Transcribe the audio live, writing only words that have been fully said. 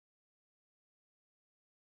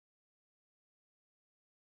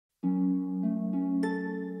Tom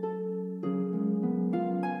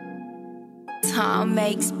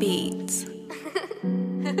makes beats.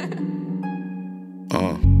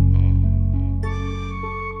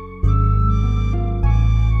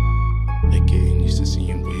 They're getting used to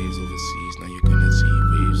seeing waves overseas, now you're gonna see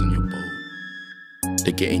waves on your boat.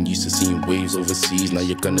 They're getting used to seeing waves overseas, now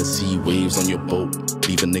you're gonna see waves on your boat.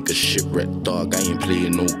 Leave a nigga shipwrecked, dog, I ain't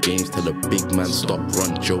playing no games. Tell a big man stop,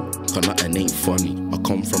 run, joke, cause nothing ain't funny. I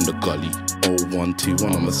come from the gully,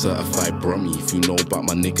 0121, I'm a certified brummie. If you know about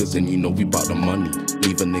my niggas, then you know we bout the money.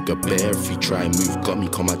 Leave a nigga bare if you try and move gummy,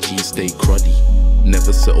 cause my G's stay cruddy.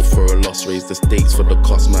 Never settle for a loss, raise the stakes for the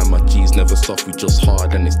cost, man. My G's never soft, we just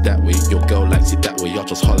hard and it's that way. Your girl likes it that way, I'll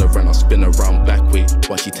just holler and I'll spin around back way.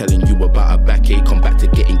 While she telling you about a backache, come back to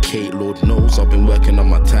getting cake. Lord knows I've been working on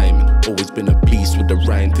my timing. Always been a beast with the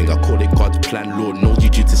rhyme thing, I call it God's plan. Lord knows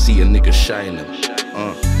you due to see a nigga shining.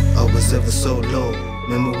 I was ever so low,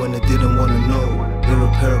 remember when I didn't wanna know.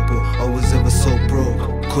 Irreparable, I was ever so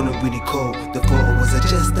broke, couldn't really cope. The photo was a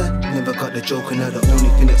jester, never got the joke. And now the only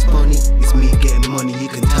thing that's funny is me getting money. You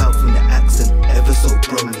can tell from the accent, ever so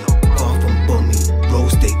brummy. Far from bummy, bro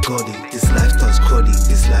stay goddy. This lifestyle's cruddy,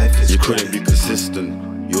 this life is You cruddy. couldn't be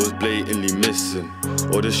consistent, you was blatantly missing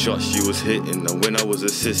all the shots you was hitting, and when I was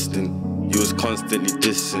assisting, you was constantly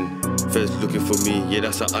dissing. Feds looking for me, yeah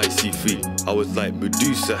that's an icy fee. I was like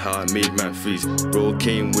Medusa, how I made man freeze. Bro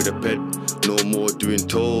came with a ped, no more doing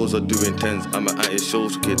toes or doing tens. I'm an at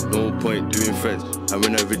shows kid, no point doing friends. And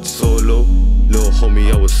when I reached solo, little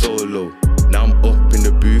homie I was solo. Now I'm up in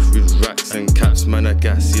the booth with racks and caps, man I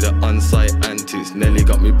gas. See the on-site antics, nearly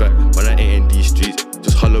got me back when I ain't in these streets.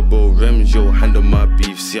 Just hollow bro rems, yo, handle my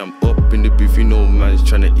beef. See I'm up in the booth, you know man's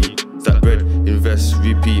tryna eat. Stack bread, invest,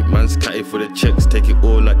 repeat, man's catty for the checks. Take it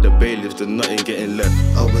all like the bailiffs, there's nothing getting left.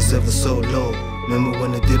 I was ever so low, remember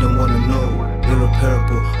when I didn't wanna know.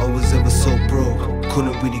 Irreparable, I was ever so broke,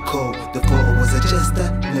 couldn't really cope. The photo was a jester,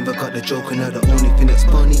 never got the joke. And now the only thing that's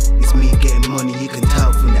funny is me getting money. You can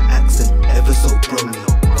tell from the accent, ever so brummy.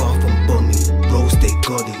 Far from bummy, bro stay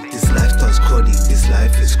goddy. This lifestyle's cruddy, this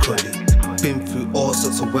life is cruddy. Been through all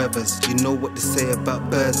sorts of weathers, you know what they say about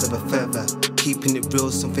birds of a feather. Keeping it real,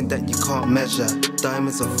 something that you can't measure.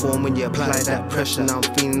 Diamonds are formed when you apply that pressure. Now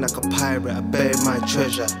I'm feeling like a pirate, I buried my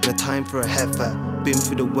treasure. No time for a heifer, been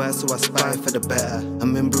through the worst so I spy for the better. I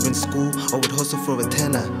remember in school, I would hustle for a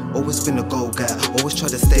tenner. Always been a go-getter, always try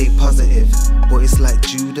to stay positive. But it's like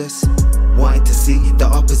Judas, wanting to see the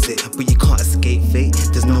opposite, but you can't escape fate,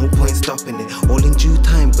 there's no point stopping it. All in due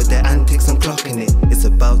time, but their antics I'm clocking it. It's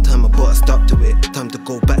about time I put a stop to it, time to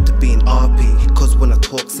go back to being R.Pee. Cause when I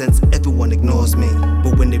talk sense, everyone ignores me.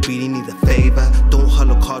 But when they really need a favor, don't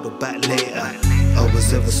holler card or back later. I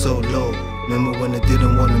was ever so low, remember when I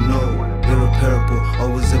didn't wanna know. Irreparable, I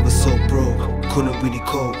was ever so broke, couldn't really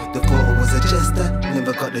cope. The photo was a jester,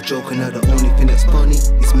 never got the joke. And now the only thing that's funny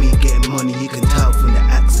is me getting money. You can tell from the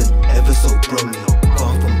accent, ever so brummy.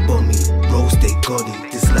 Far from bummy, bro stay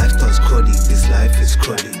goddy. This lifestyle's cruddy, this life is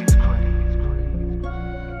cruddy.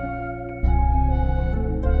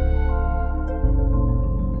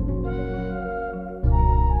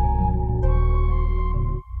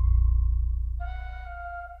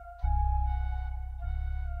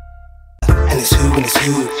 And it's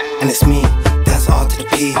who, and it's me, that's R to the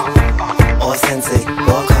P. Or Senseii,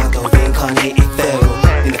 walk hard, though reincarnated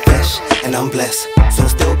pharaoh in the flesh, and I'm blessed, so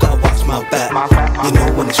still gotta watch my back. You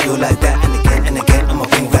know when it's real like that, and again, I'ma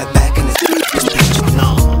bring right back. And it's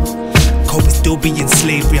no, Kobe still be in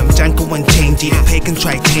slavery, I'm Janko unchangey. The pagan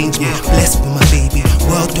try change me, blessed with my baby.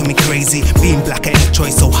 World do me crazy, being black ain't a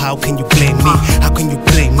choice, so how can you blame me? How can you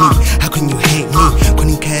blame me? How can you hate me?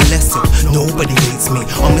 Couldn't care less if nobody hates me.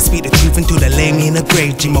 I'ma speak the truth until they lay me in a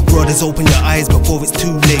grave. G, my brothers, open your eyes before it's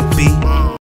too late, B.